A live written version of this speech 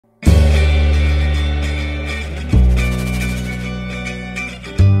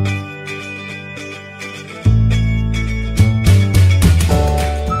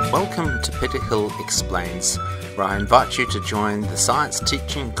Peter Hill Explains, where I invite you to join the science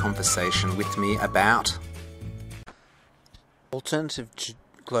teaching conversation with me about alternative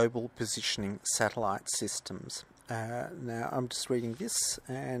global positioning satellite systems. Now, I'm just reading this,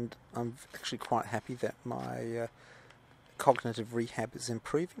 and I'm actually quite happy that my cognitive rehab is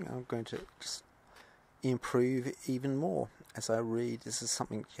improving. I'm going to just improve even more as I read. This is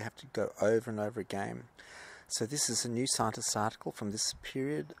something you have to go over and over again. So this is a New Scientist article from this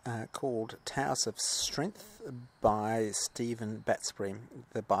period called Towers of Strength by Stephen Batsbury.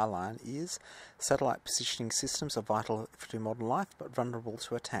 The byline is, satellite positioning systems are vital to modern life but vulnerable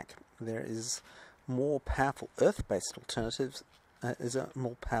to attack. There is more powerful Earth-based alternatives.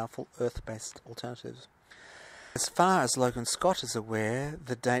 As far as Logan Scott is aware,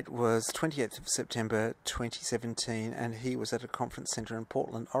 the date was 28th of September 2017, and he was at a conference centre in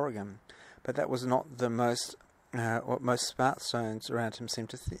Portland, Oregon. But that was not the what most smartphones around him seemed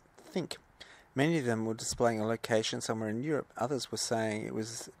to think. Many of them were displaying a location somewhere in Europe. Others were saying it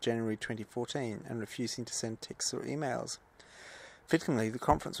was January 2014 and refusing to send texts or emails. Fittingly, the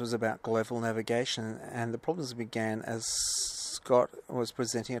conference was about global navigation, and the problems began as Scott was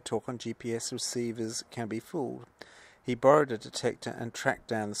presenting a talk on GPS receivers can be fooled. He borrowed a detector and tracked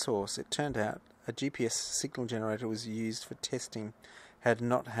down the source. It turned out a GPS signal generator was used for testing had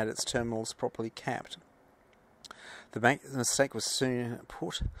not had its terminals properly capped. The mistake was soon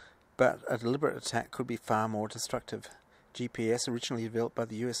put, but a deliberate attack could be far more destructive. GPS, originally developed by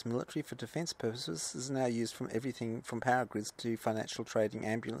the US military for defence purposes, is now used from everything from power grids to financial trading,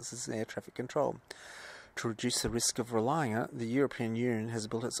 ambulances and air traffic control. To reduce the risk of relying on it, the European Union has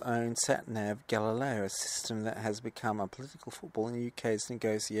built its own sat-nav Galileo, a system that has become a political football in the UK's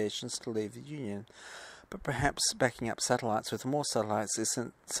negotiations to leave the Union. But perhaps backing up satellites with more satellites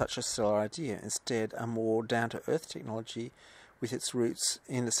isn't such a stellar idea. Instead, a more down-to-earth technology with its roots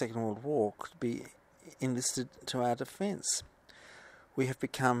in the Second World War could be enlisted to our defence. We have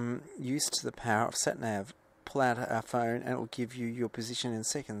become used to the power of sat-nav. Pull out our phone and it will give you your position in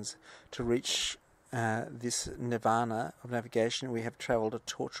seconds. To reach this nirvana of navigation, we have travelled a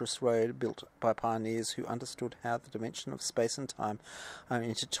tortuous road built by pioneers who understood how the dimension of space and time are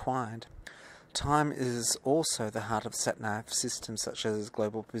intertwined. Time is also the heart of sat-nav systems such as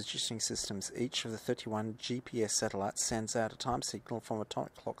global positioning systems. Each of the 31 GPS satellites sends out a time signal from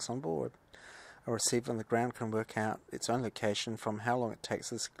atomic clocks on board. A receiver on the ground can work out its own location from how long it takes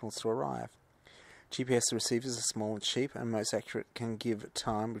the signals to arrive. GPS receivers are small and cheap, and most accurate can give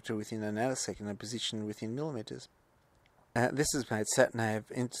time to within a nanosecond and position within millimetres. This has made sat-nav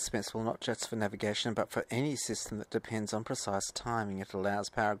indispensable not just for navigation but for any system that depends on precise timing. It allows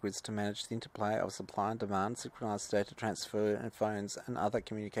power grids to manage the interplay of supply and demand, synchronise data transfer and phones and other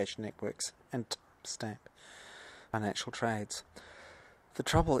communication networks, and timestamp financial trades. The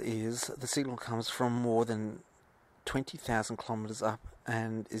trouble is, the signal comes from more than 20,000 kilometres up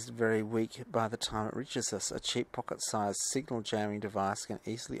and is very weak by the time it reaches us. A cheap pocket-sized signal jamming device can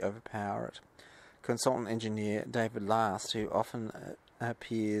easily overpower it. Consultant engineer David Last, who often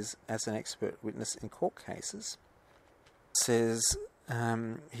appears as an expert witness in court cases, says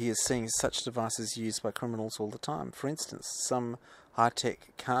he is seeing such devices used by criminals all the time. For instance, some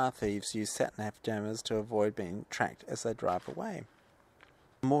high-tech car thieves use sat-nav jammers to avoid being tracked as they drive away.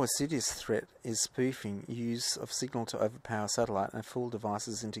 A more insidious threat is spoofing, use of signal to overpower satellite and fool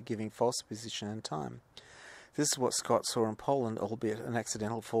devices into giving false position and time. This is what Scott saw in Poland, albeit an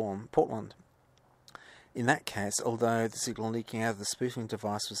accidental form. Portland. In that case, although the signal leaking out of the spoofing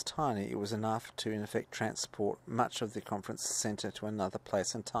device was tiny, it was enough to in effect transport much of the conference centre to another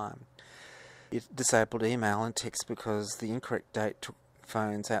place and time. It disabled email and text because the incorrect date took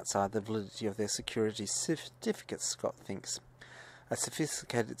phones outside the validity of their security certificates, Scott thinks. A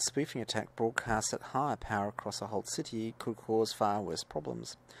sophisticated spoofing attack broadcast at high power across a whole city could cause far worse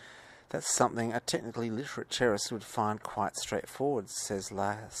problems. That's something a technically literate terrorist would find quite straightforward, says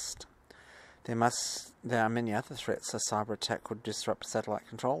Last. There are many other threats. A cyber attack could disrupt satellite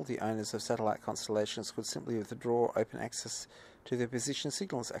control. The owners of satellite constellations could simply withdraw open access to their position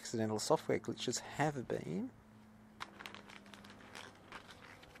signals. Accidental software glitches have been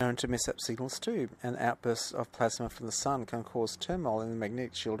known to mess up signals too. An outburst of plasma from the sun can cause turmoil in the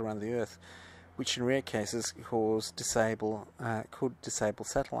magnetic shield around the Earth, which in rare cases could disable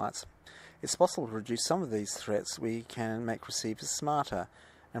satellites. It's possible to reduce some of these threats. We can make receivers smarter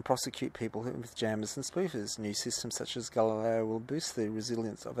and prosecute people with jammers and spoofers. New systems such as Galileo will boost the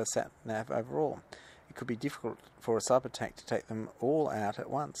resilience of a sat-nav overall. It could be difficult for a cyber attack to take them all out at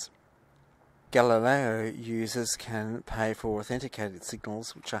once. Galileo users can pay for authenticated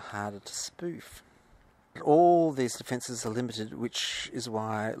signals which are harder to spoof. All these defences are limited, which is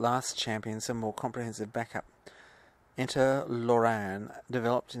why LAST champions a more comprehensive backup. Enter LORAN,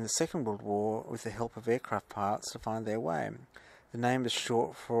 developed in the Second World War with the help of aircraft pilots to find their way. The name is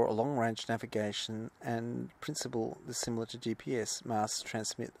short for long-range navigation, and principle is similar to GPS. Masts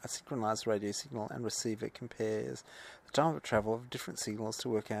transmit a synchronized radio signal, and receiver compares the time of travel of different signals to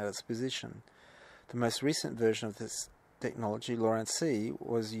work out its position. The most recent version of this technology, LORAN-C,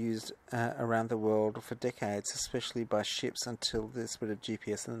 was used around the world for decades, especially by ships until the spread of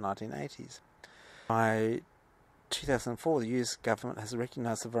GPS in the 1980s. By 2004, the US government has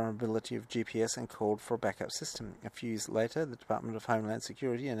recognised the vulnerability of GPS and called for a backup system. A few years later, the Department of Homeland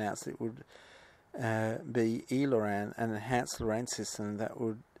Security announced it would be eLORAN, an enhanced LORAN system that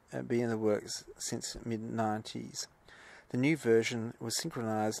would be in the works since mid-90s. The new version was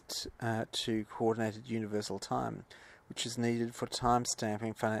synchronised to coordinated universal time, which is needed for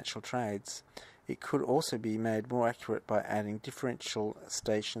time-stamping financial trades. It could also be made more accurate by adding differential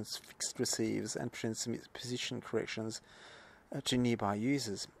stations, fixed receivers, and transmit position corrections to nearby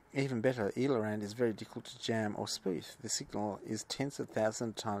users. Even better, eLORAN is very difficult to jam or spoof. The signal is tens of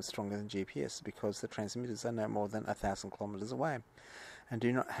thousands of times stronger than GPS because the transmitters are no more than 1,000 kilometres away and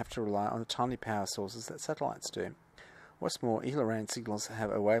do not have to rely on the tiny power sources that satellites do. What's more, eLORAN signals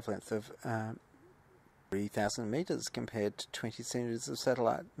have a wavelength of 3,000 metres compared to 20 centimetres of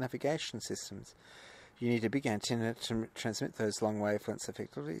satellite navigation systems. You need a big antenna to transmit those long wavelengths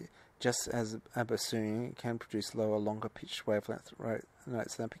effectively, just as a bassoon can produce lower, longer pitched wavelength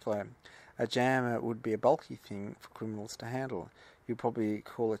notes than a piccolo. A jammer would be a bulky thing for criminals to handle. You'd probably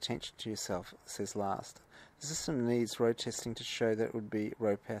call attention to yourself, says LAST. The system needs road testing to show that it would be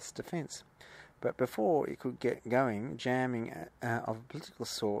robust defence. But before it could get going, jamming of a political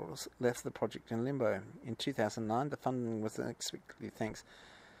sort left the project in limbo. In 2009, the funding was unexpectedly thanks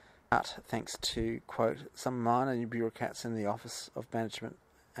to, quote, some minor bureaucrats in the Office of Management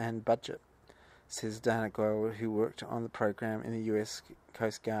and Budget, says Dana Goyle, who worked on the program in the US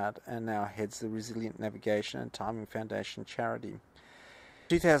Coast Guard and now heads the Resilient Navigation and Timing Foundation charity.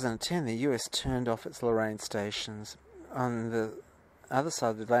 In 2010, the US turned off its LORAN stations. On the other side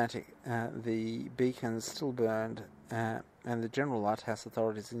of the Atlantic, the beacons still burned, and the General Lighthouse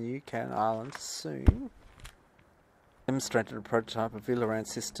authorities in the UK and Ireland soon demonstrated a prototype of eLORAN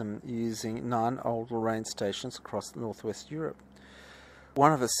system using 9 old LORAN stations across northwest Europe.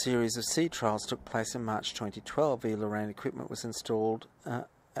 One of a series of sea trials took place in March 2012. eLORAN equipment was installed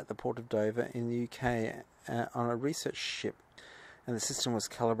at the port of Dover in the UK on a research ship, and the system was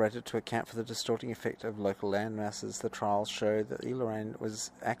calibrated to account for the distorting effect of local land masses. The trials showed that eLORAN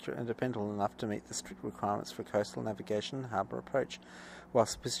was accurate and dependable enough to meet the strict requirements for coastal navigation and harbour approach,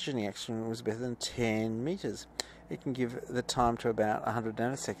 whilst positioning action was better than 10 metres. It can give the time to about 100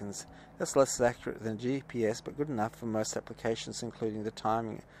 nanoseconds. That's less accurate than GPS, but good enough for most applications, including the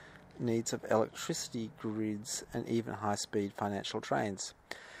timing needs of electricity grids and even high-speed financial trains.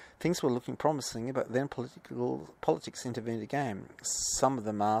 Things were looking promising, but then politics intervened again. Some of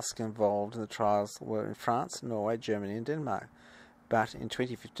the masks involved in the trials were in France, Norway, Germany and Denmark. But in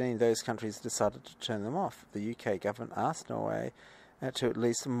 2015, those countries decided to turn them off. The UK government asked Norway to at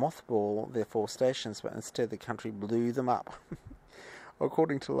least mothball their 4 stations, but instead the country blew them up.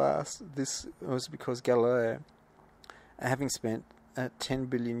 According to LAST, this was because Galileo, having spent 10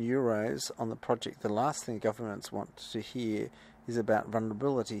 billion euros on the project, the last thing governments want to hear is about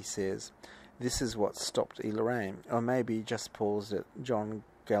vulnerability, he says. This is what stopped eLORAN, or maybe just paused it. John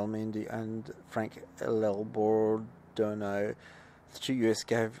Galmendi and Frank L. Bordono, the 2 US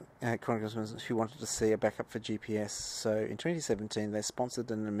congressmen who wanted to see a backup for GPS. So in 2017, they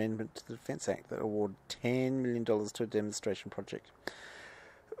sponsored an amendment to the Defence Act that awarded $10 million to a demonstration project.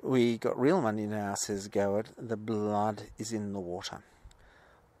 We got real money now, says Goward. The blood is in the water.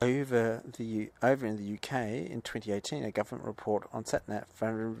 Over in the UK, in 2018, a government report on SatNav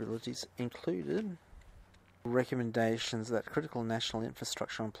vulnerabilities included recommendations that critical national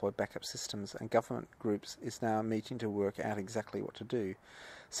infrastructure employ backup systems, and government groups is now meeting to work out exactly what to do.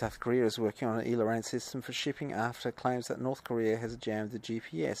 South Korea is working on an eLORAN system for shipping after claims that North Korea has jammed the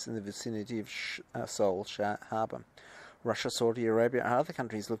GPS in the vicinity of Seoul Harbour. Russia, Saudi Arabia and other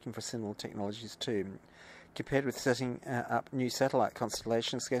countries looking for similar technologies too. Compared with setting up new satellite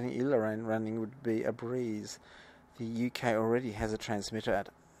constellations, getting eLORAN running would be a breeze. The UK already has a transmitter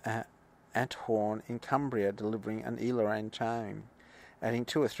at Anthorn in Cumbria delivering an eLORAN chime. Adding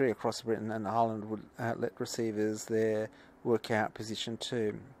 2 or 3 across Britain and Ireland would let receivers there work out position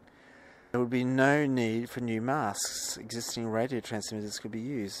too. There would be no need for new masks. Existing radio transmitters could be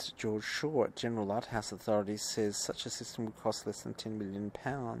used. George Shaw at General Lighthouse Authority says such a system would cost less than £10 million.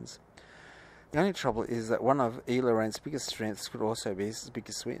 The only trouble is that one of E-Lorraine's biggest strengths could also be its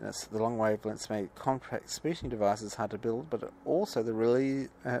biggest weakness. The long wavelengths make compact speaking devices hard to build, but also the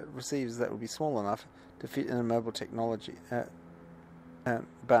receivers that would be small enough to fit in a mobile technology.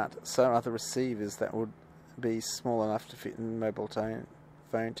 But so are the receivers that would be small enough to fit in mobile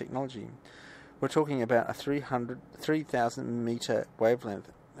phone technology. We're talking about a 3,000 metre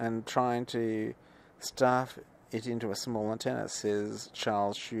wavelength, and trying to stuff it into a small antenna, says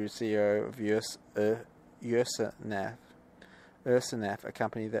Charles Xu, CEO of Ursynaf, a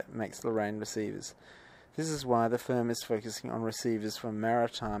company that makes Lorraine receivers. This is why the firm is focusing on receivers for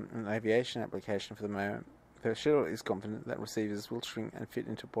maritime and aviation application for the moment. The Shell is confident that receivers will shrink and fit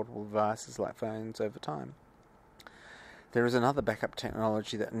into portable devices like phones over time. There is another backup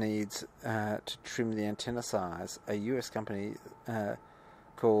technology that needs to trim the antenna size. A US company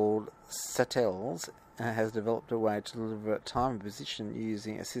called Satelles has developed a way to deliver time and position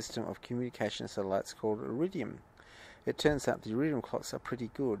using a system of communication satellites called Iridium. It turns out the Iridium clocks are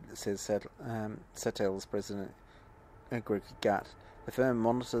pretty good, says Satelles president Greg Gutt. The firm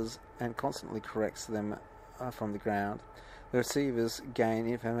monitors and constantly corrects them from the ground. The receivers gain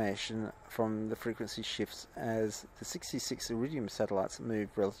information from the frequency shifts as the 66 Iridium satellites move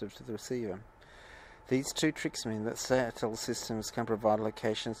relative to the receiver. These two tricks mean that Satelles systems can provide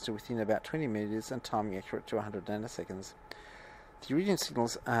locations to within about 20 meters and timing accurate to 100 nanoseconds. The Iridium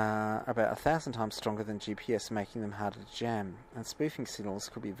signals are about 1,000 times stronger than GPS, making them harder to jam, and spoofing signals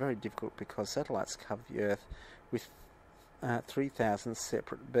could be very difficult because satellites cover the Earth with 3,000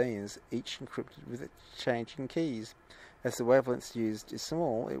 separate beams, each encrypted with changing keys. As the wavelengths used is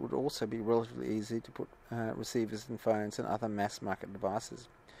small, it would also be relatively easy to put receivers in phones and other mass-market devices.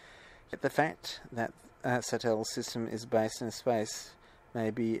 Yet the fact that Satelles' system is based in space may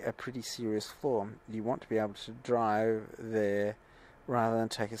be a pretty serious flaw. You want to be able to drive there rather than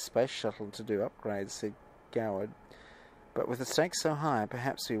take a space shuttle to do upgrades, said Goward. But with the stakes so high,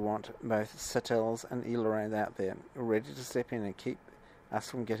 perhaps we want both Satelles and E-Lorraine out there, ready to step in and keep us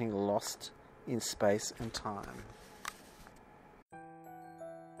from getting lost in space and time.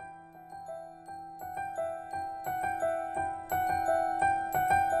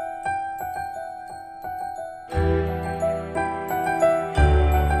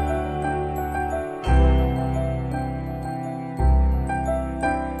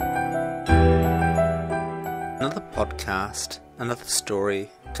 Another podcast, another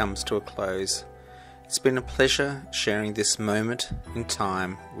story comes to a close. It's been a pleasure sharing this moment in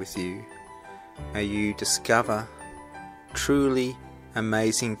time with you. May you discover truly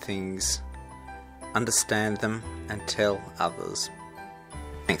amazing things, understand them, and tell others.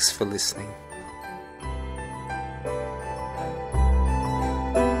 Thanks for listening.